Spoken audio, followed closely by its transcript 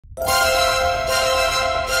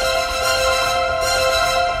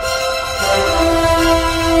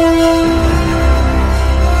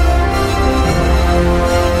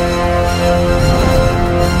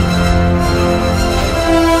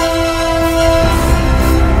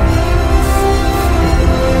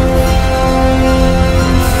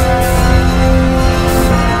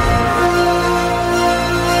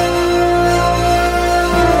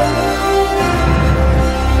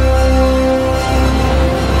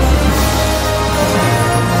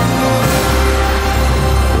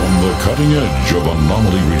Edge of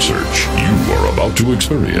anomaly research, you are about to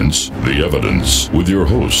experience the evidence with your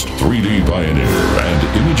host, 3D pioneer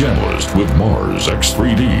and image analyst with Mars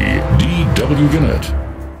X3D, D.W. Gannett.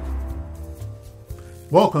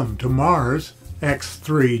 Welcome to Mars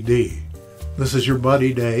X3D. This is your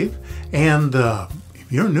buddy Dave, and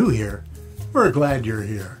if you're new here, we're glad you're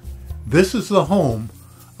here. This is the home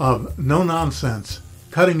of no-nonsense,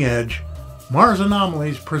 cutting-edge Mars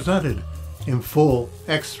anomalies presented in full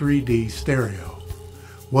X3D stereo.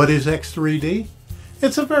 What is X3D?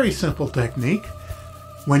 It's a very simple technique.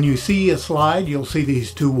 When you see a slide, you'll see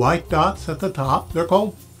these two white dots at the top. They're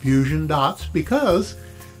called fusion dots because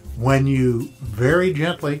when you very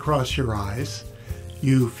gently cross your eyes,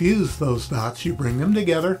 you fuse those dots, you bring them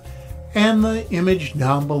together, and the image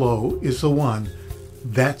down below is the one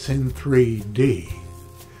that's in 3D.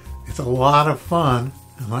 It's a lot of fun.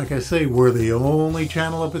 And like I say, we're the only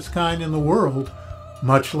channel of its kind in the world,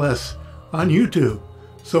 much less on YouTube.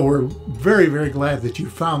 So we're very, very glad that you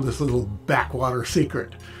found this little backwater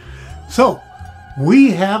secret. So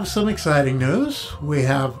we have some exciting news. We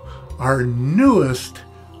have our newest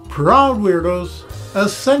Proud Weirdos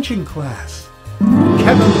Ascension class,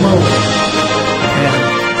 Kevin Lowe and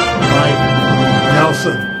Mike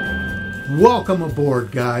Nelson. Welcome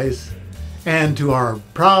aboard, guys. And to our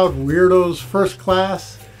Proud Weirdos First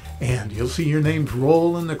Class, and you'll see your names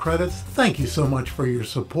roll in the credits. Thank you so much for your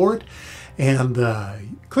support. And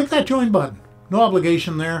click that join button. No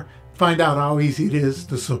obligation there. Find out how easy it is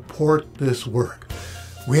to support this work.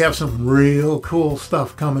 We have some real cool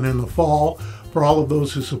stuff coming in the fall for all of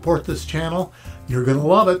those who support this channel. You're going to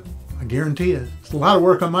love it. I guarantee it. It's a lot of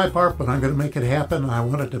work on my part, but I'm going to make it happen. I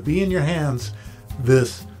want it to be in your hands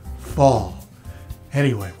this fall.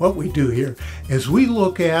 Anyway, what we do here is we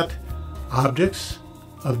look at objects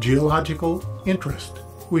of geological interest.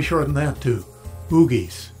 We shorten that to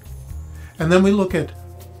oogies. And then we look at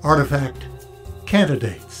artifact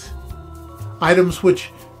candidates, items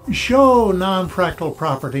which show non-fractal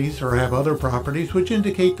properties or have other properties which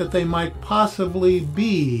indicate that they might possibly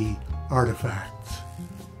be artifacts.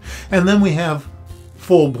 And then we have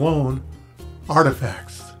full-blown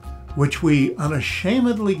artifacts, which we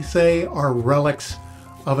unashamedly say are relics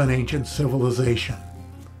of an ancient civilization.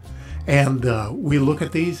 And we look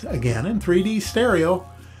at these again in 3D stereo,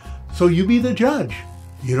 so you be the judge.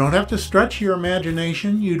 You don't have to stretch your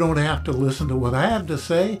imagination. You don't have to listen to what I have to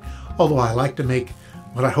say, although I like to make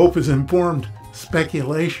what I hope is informed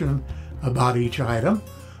speculation about each item.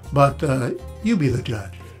 But you be the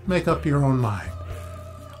judge. Make up your own mind.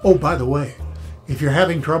 Oh, by the way, if you're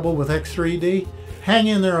having trouble with X3D, hang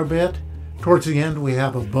in there a bit. Towards the end, we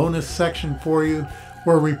have a bonus section for you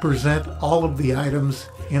where we present all of the items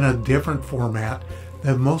in a different format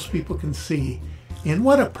that most people can see in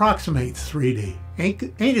what approximates 3D.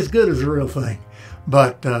 Ain't as good as the real thing,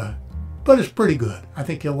 but it's pretty good. I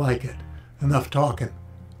think you'll like it. Enough talking.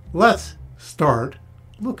 Let's start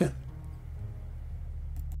looking.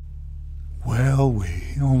 Well,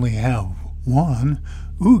 we only have one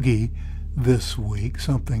oogie this week,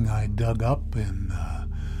 something I dug up in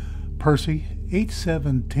Percy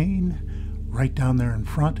 817, right down there in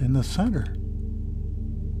front in the center.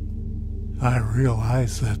 I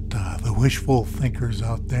realize that the wishful thinkers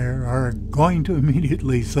out there are going to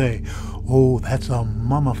immediately say, oh, that's a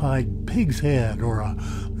mummified pig's head or a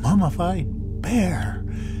mummified bear.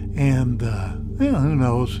 And, who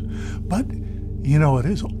knows. But, it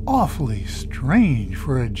is awfully strange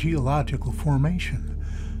for a geological formation.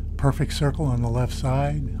 Perfect circle on the left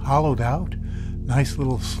side, hollowed out. Nice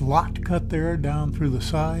little slot cut there down through the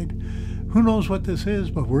side. Who knows what this is,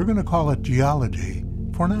 but we're going to call it geology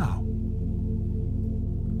for now.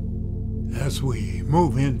 As we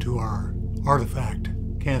move into our artifact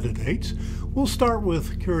candidates, we'll start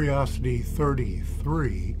with Curiosity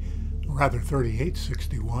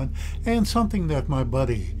 3861, and something that my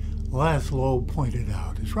buddy Laszlo pointed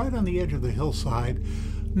out is right on the edge of the hillside,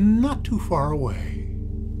 not too far away.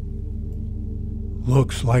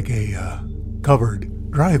 Looks like a covered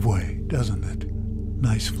driveway, doesn't it?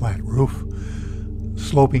 Nice flat roof,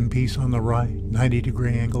 sloping piece on the right,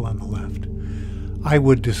 90-degree angle on the left. I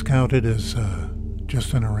would discount it as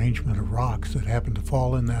just an arrangement of rocks that happened to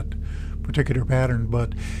fall in that particular pattern.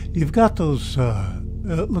 But you've got those,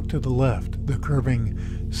 look to the left, the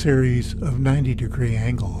curving series of 90-degree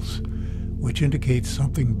angles, which indicates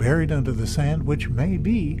something buried under the sand, which may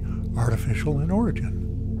be artificial in origin.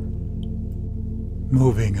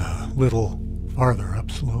 Moving a little farther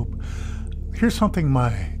upslope, here's something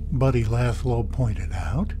my buddy Laszlo pointed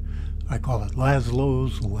out. I call it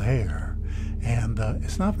Laszlo's Lair, and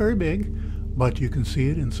it's not very big, but you can see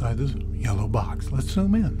it inside this yellow box. Let's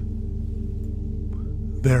zoom in.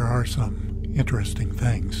 There are some interesting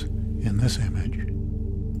things in this image.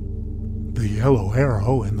 The yellow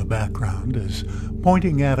arrow in the background is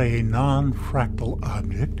pointing at a non-fractal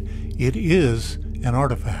object. It is an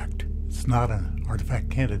artifact. It's not an artifact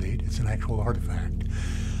candidate, it's an actual artifact.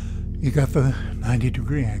 You got the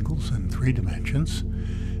 90-degree angles in 3 dimensions.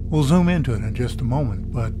 We'll zoom into it in just a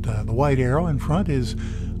moment, but the white arrow in front is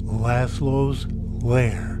Laszlo's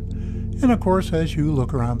Lair. And of course, as you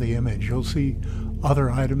look around the image, you'll see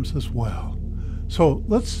other items as well. So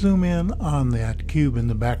let's zoom in on that cube in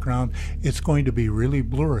the background. It's going to be really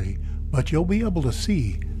blurry, but you'll be able to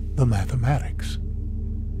see the mathematics.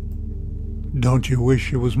 Don't you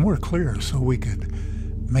wish it was more clear so we could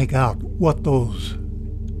make out what those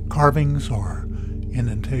carvings or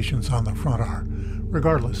indentations on the front are?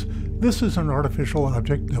 Regardless, this is an artificial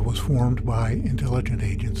object that was formed by intelligent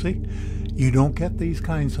agency. You don't get these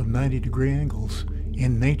kinds of 90-degree angles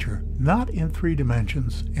in nature, not in 3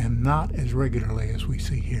 dimensions, and not as regularly as we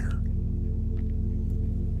see here.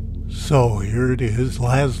 So here it is,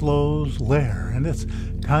 Laszlo's Lair, and it's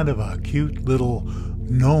kind of a cute little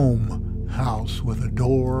gnome house with a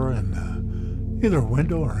door and either a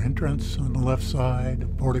window or entrance on the left side, a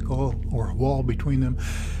portico or a wall between them.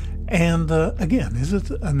 And again, is it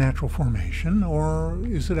a natural formation, or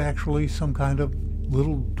is it actually some kind of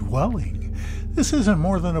little dwelling? This isn't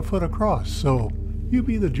more than a foot across, so you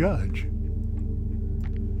be the judge.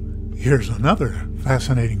 Here's another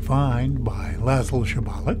fascinating find by Laszlo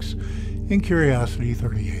Shabaliks in Curiosity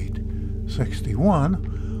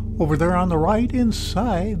 3861, over there on the right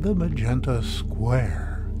inside the magenta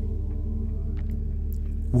square.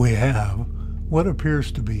 We have what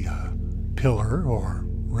appears to be a pillar or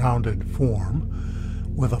rounded form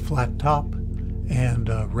with a flat top and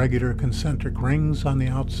regular concentric rings on the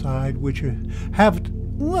outside, which have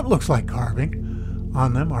what looks like carving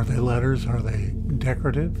on them. Are they letters? Are they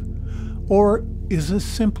decorative? Or is this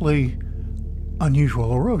simply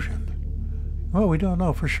unusual erosion? Well, we don't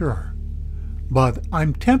know for sure, but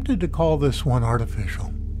I'm tempted to call this one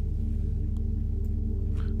artificial.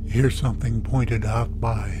 Here's something pointed out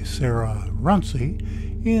by Sarah Runcie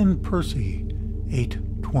in Percy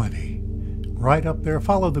 820. Right up there,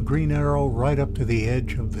 follow the green arrow right up to the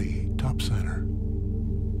edge of the top center.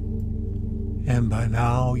 And by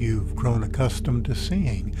now you've grown accustomed to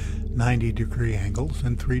seeing 90-degree angles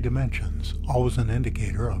in 3 dimensions, always an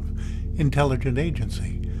indicator of intelligent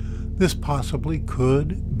agency. This possibly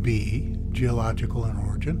could be geological in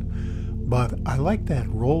origin, but I like that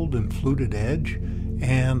rolled and fluted edge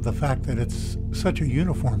and the fact that it's such a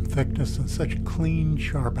uniform thickness and such clean,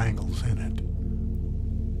 sharp angles in it.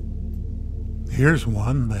 Here's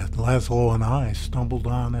one that Laszlo and I stumbled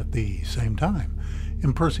on at the same time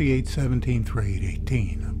in Percy 817 through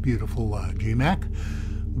 818, a beautiful GMAC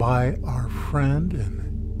by our friend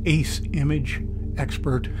and ace image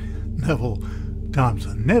expert Neville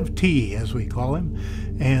Thompson, Nev T as we call him,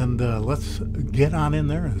 and let's get on in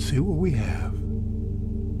there and see what we have.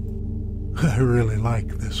 I really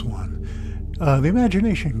like this one. The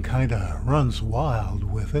imagination kind of runs wild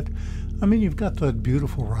with it. I mean, you've got that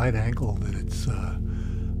beautiful right angle that it's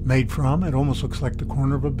made from. It almost looks like the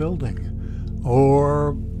corner of a building,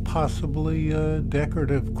 or possibly a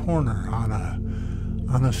decorative corner on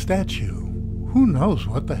a statue. Who knows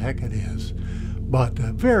what the heck it is, but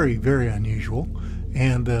very, very unusual.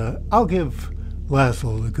 And I'll give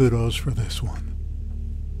Laszlo the kudos for this one.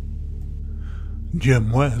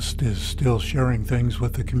 Jim West is still sharing things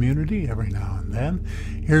with the community every now and then.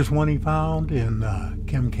 Here's one he found in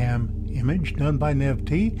ChemCam image done by Nev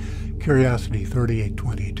T, Curiosity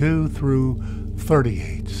 3822 through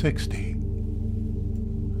 3860.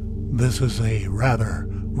 This is a rather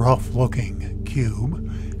rough-looking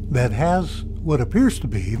cube that has what appears to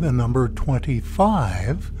be the number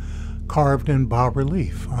 25 carved in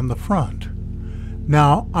bas-relief on the front.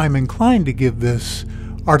 Now, I'm inclined to give this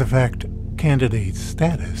artifact candidate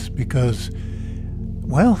status because,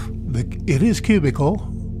 well, it is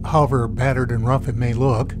cubical, however battered and rough it may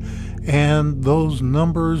look, and those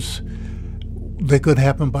numbers, they could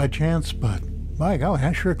happen by chance, but by golly,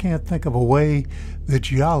 I sure can't think of a way that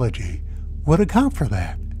geology would account for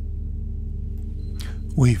that.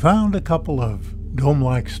 We found a couple of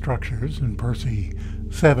dome-like structures in Percy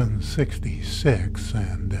 766,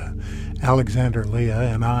 and Alexander Leah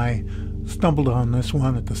and I stumbled on this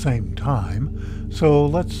one at the same time. So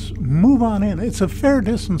let's move on in. It's a fair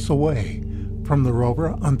distance away from the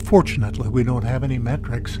rover. Unfortunately, we don't have any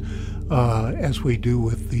metrics as we do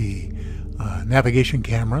with the navigation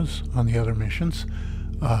cameras on the other missions.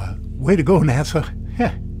 Way to go, NASA.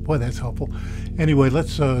 Boy, that's helpful. Anyway,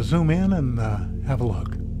 let's zoom in and have a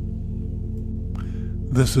look.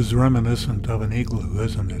 This is reminiscent of an igloo,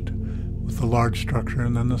 isn't it? With the large structure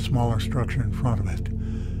and then the smaller structure in front of it.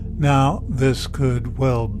 Now, this could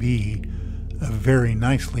well be a very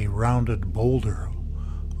nicely rounded boulder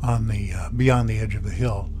on the beyond the edge of the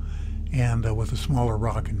hill, and with a smaller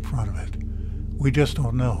rock in front of it. We just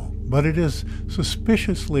don't know, but it is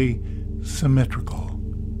suspiciously symmetrical,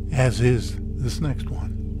 as is this next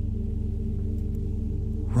one.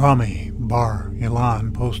 Rami Bar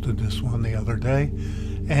Ilan posted this one the other day,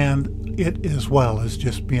 and it as well is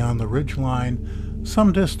just beyond the ridge line,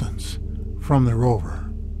 some distance from the rover.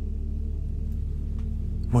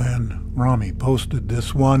 When Rami posted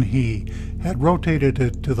this one, he had rotated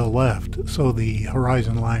it to the left so the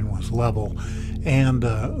horizon line was level, and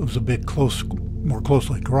it was a bit more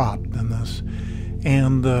closely cropped than this.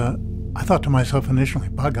 And I thought to myself initially,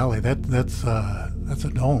 by golly, that's a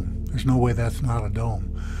dome. There's no way that's not a dome.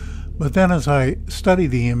 But then as I study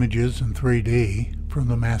the images in 3D from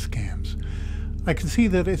the mass cams, I can see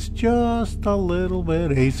that it's just a little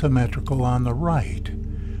bit asymmetrical on the right,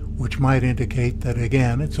 which might indicate that,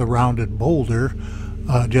 again, it's a rounded boulder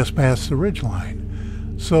just past the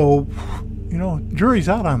ridgeline. So, jury's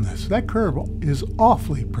out on this. That curve is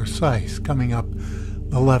awfully precise, coming up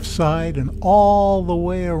the left side and all the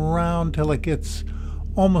way around till it gets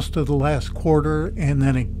almost to the last quarter, and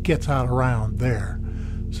then it gets out around there.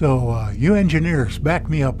 So, you engineers, back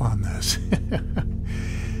me up on this.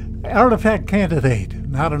 Artifact candidate,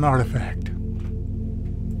 not an artifact.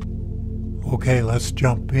 Okay, let's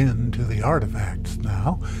jump into the artifacts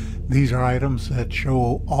now. These are items that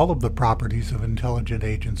show all of the properties of intelligent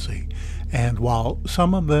agency, and while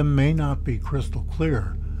some of them may not be crystal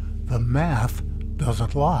clear, the math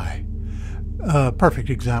doesn't lie. A perfect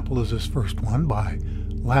example is this first one by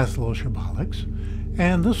Laszlo Shabaliks,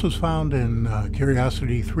 and this was found in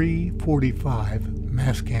Curiosity 345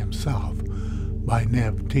 Mastcam South by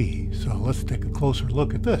Nev T. So let's take a closer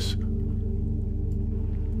look at this.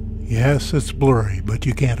 Yes, it's blurry, but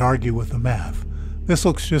you can't argue with the math. This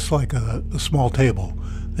looks just like a small table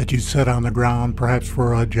that you'd set on the ground, perhaps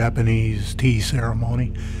for a Japanese tea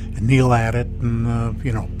ceremony, and kneel at it, and,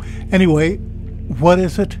 Anyway, what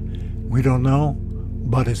is it? We don't know,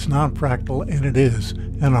 but it's non-fractal, and it is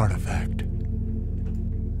an artifact.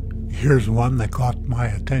 Here's one that caught my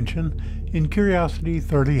attention in Curiosity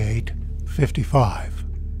 3855.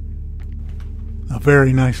 A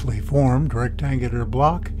very nicely formed rectangular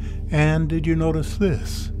block, and did you notice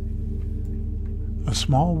this? A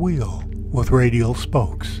small wheel with radial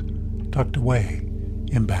spokes tucked away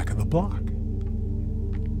in back of the block.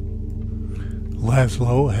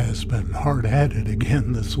 Laszlo has been hard at it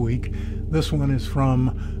again this week. This one is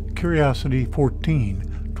from Curiosity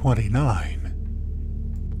 1429.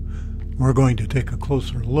 We're going to take a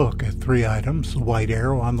closer look at three items: the white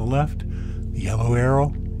arrow on the left, the yellow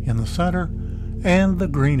arrow in the center, and the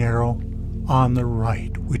green arrow on the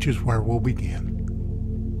right, which is where we'll begin.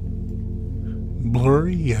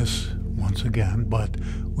 Blurry, yes, once again, but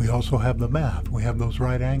we also have the math. We have those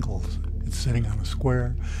right angles. It's sitting on a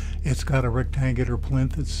square. It's got a rectangular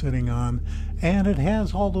plinth it's sitting on, and it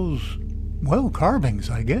has all those, carvings,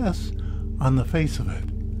 I guess, on the face of it.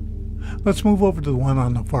 Let's move over to the one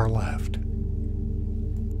on the far left.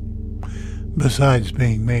 Besides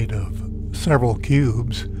being made of several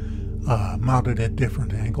cubes, mounted at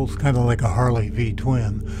different angles, kind of like a Harley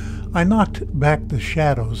V-twin, I knocked back the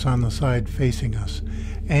shadows on the side facing us,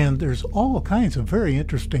 and there's all kinds of very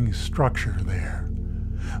interesting structure there.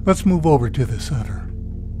 Let's move over to the center.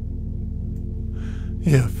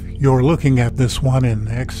 If you're looking at this one in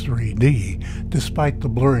X3D, despite the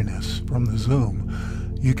blurriness from the zoom,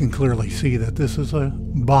 you can clearly see that this is a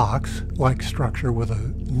box-like structure with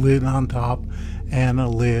a lid on top and a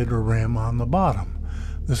lid or rim on the bottom.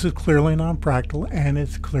 This is clearly non-fractal, and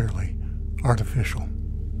it's clearly artificial.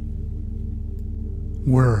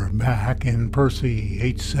 We're back in Percy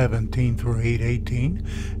 817 through 818,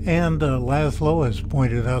 and Laszlo has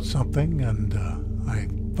pointed out something, and I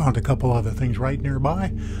found a couple other things right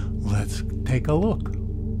nearby. Let's take a look.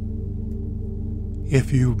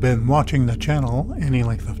 If you've been watching the channel any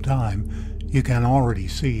length of time, you can already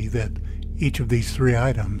see that each of these three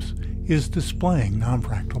items is displaying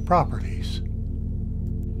non-fractal properties.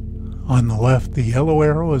 On the left, the yellow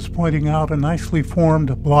arrow is pointing out a nicely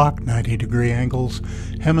formed block, 90-degree angles,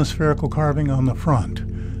 hemispherical carving on the front.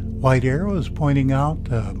 White arrow is pointing out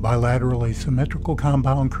a bilaterally symmetrical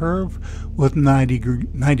compound curve with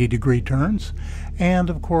 90-degree turns.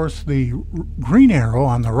 And, of course, the green arrow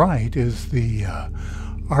on the right is the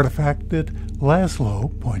artifact that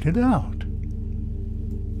Laszlo pointed out.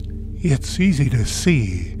 It's easy to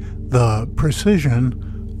see the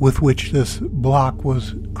precision with which this block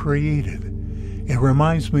was created. It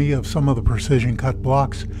reminds me of some of the precision cut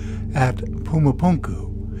blocks at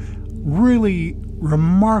Pumapunku. Really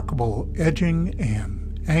remarkable edging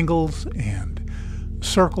and angles and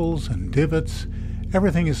circles and divots.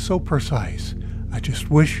 Everything is so precise. I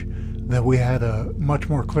just wish that we had a much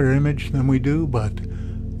more clear image than we do, but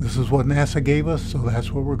this is what NASA gave us, so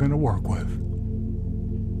that's what we're going to work with.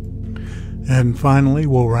 And finally,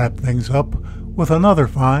 we'll wrap things up with another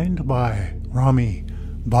find by Rami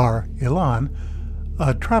Bar Ilan,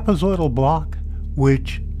 a trapezoidal block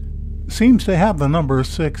which seems to have the number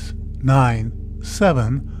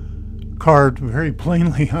 697 carved very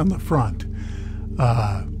plainly on the front.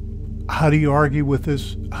 How do you argue with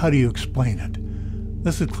this? How do you explain it?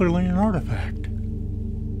 This is clearly an artifact.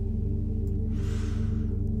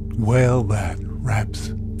 Well, that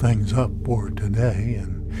wraps things up for today,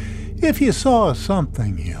 and if you saw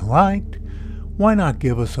something you liked, why not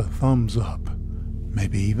give us a thumbs up?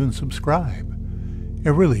 Maybe even subscribe. It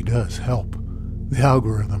really does help the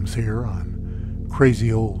algorithms here on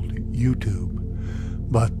crazy old YouTube.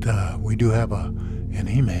 But we do have an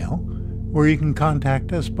email where you can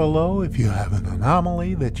contact us below if you have an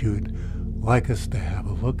anomaly that you'd like us to have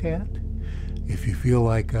a look at. If you feel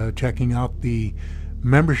like checking out the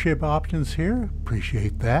membership options here,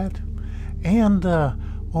 appreciate that. And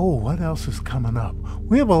what else is coming up?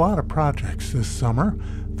 We have a lot of projects this summer,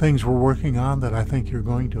 things we're working on that I think you're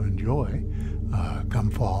going to enjoy come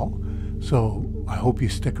fall. So I hope you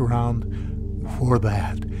stick around for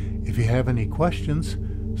that. If you have any questions,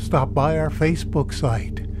 stop by our Facebook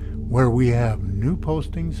site where we have new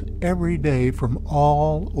postings every day from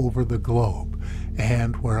all over the globe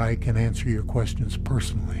and where I can answer your questions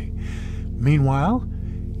personally. Meanwhile,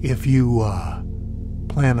 if you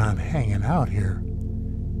plan on hanging out here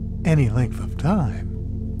any length of time,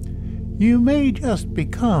 you may just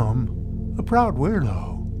become a proud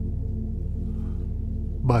weirdo.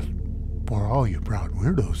 But for all you proud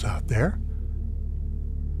weirdos out there,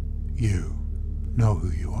 you know who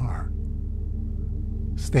you are.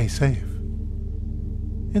 Stay safe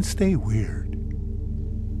and stay weird.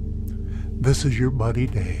 This is your buddy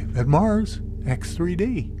Dave at Mars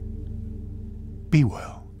X3D. Be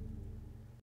well.